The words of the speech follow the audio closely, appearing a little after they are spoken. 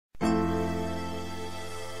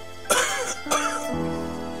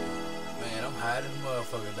hot as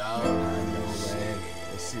motherfucker, dog. I know, man.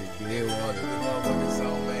 That shit good, man. This motherfucking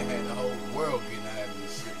song, man, had the whole world getting out of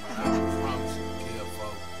this shit, man. I promise you, kill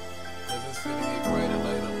folks. Cause it's finna get greater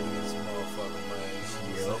later with this motherfucker, man.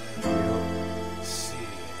 You know what I'm saying?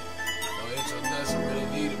 Shit. No introduction really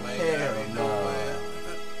needed, man. You already know, man.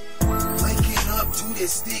 Waking up to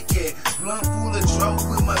this sticky blunt full of drugs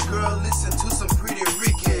with my girl, listen to some pretty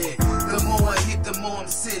Ricky. The more I hit, the more I'm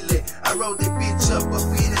silly. I rolled that bitch up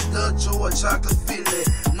in a Dutch or a chocolate fillet.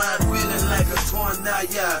 Mine feeling like a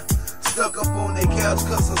tornado. Stuck up on that couch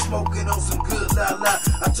cause I'm smoking on some good la-la.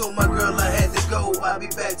 I told my girl I had to go, I'll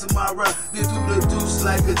be back tomorrow. Then threw the deuce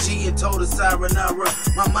like a G and told her sayonara.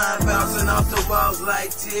 My mind bouncing off the walls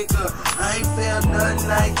like Tigger. I ain't felt nothing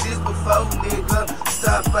like this before, nigga.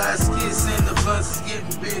 Stop by skits and the blunts is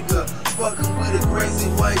getting bigger. Fucking with a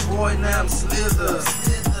crazy white boy, now I'm Slither.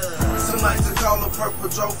 Some like to call her Purple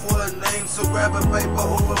Joe for her name. So grab a paper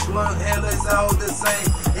or a blunt, hell it's all the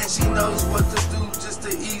same. And she knows what to do just to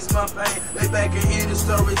ease my pain. Lay back and hear the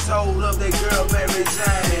story told of that girl Mary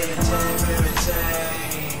Jane. Mary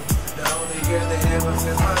Jane, the only girl that ever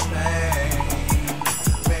feels my pain.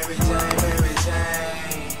 Mary Jane,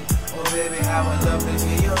 oh baby, how I love to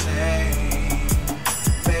hear your name.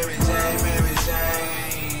 Mary Jane,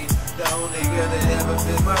 the only girl that ever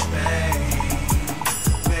feels my pain.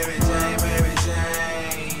 Mary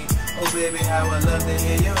Jane, oh baby, how I love to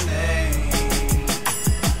hear your name.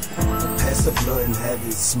 Pass the blunt and have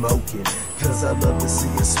it smoking, cause I love to see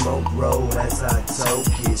a smoke roll as I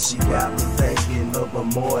toke it. She got me thinking of her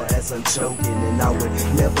more as I'm choking, and I would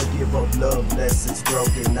never give up love unless it's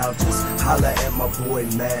broken. I'll just holler at my boy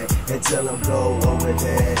Mac and tell him go over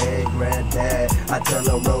there, hey granddad. I tell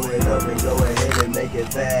him roll it up and go ahead and make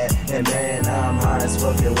it that. And man, I'm high as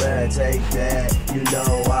fucking where I take that. You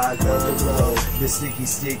know I love the blow, the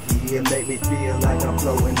sticky, it make me feel like I'm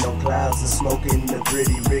floating on clouds and smoking the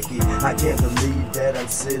pretty Ricky. I can't believe that I'm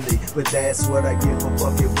silly, but that's what I get for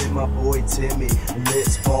fucking with my boy Timmy.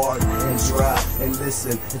 Let's park and drive and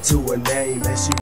listen to her name as she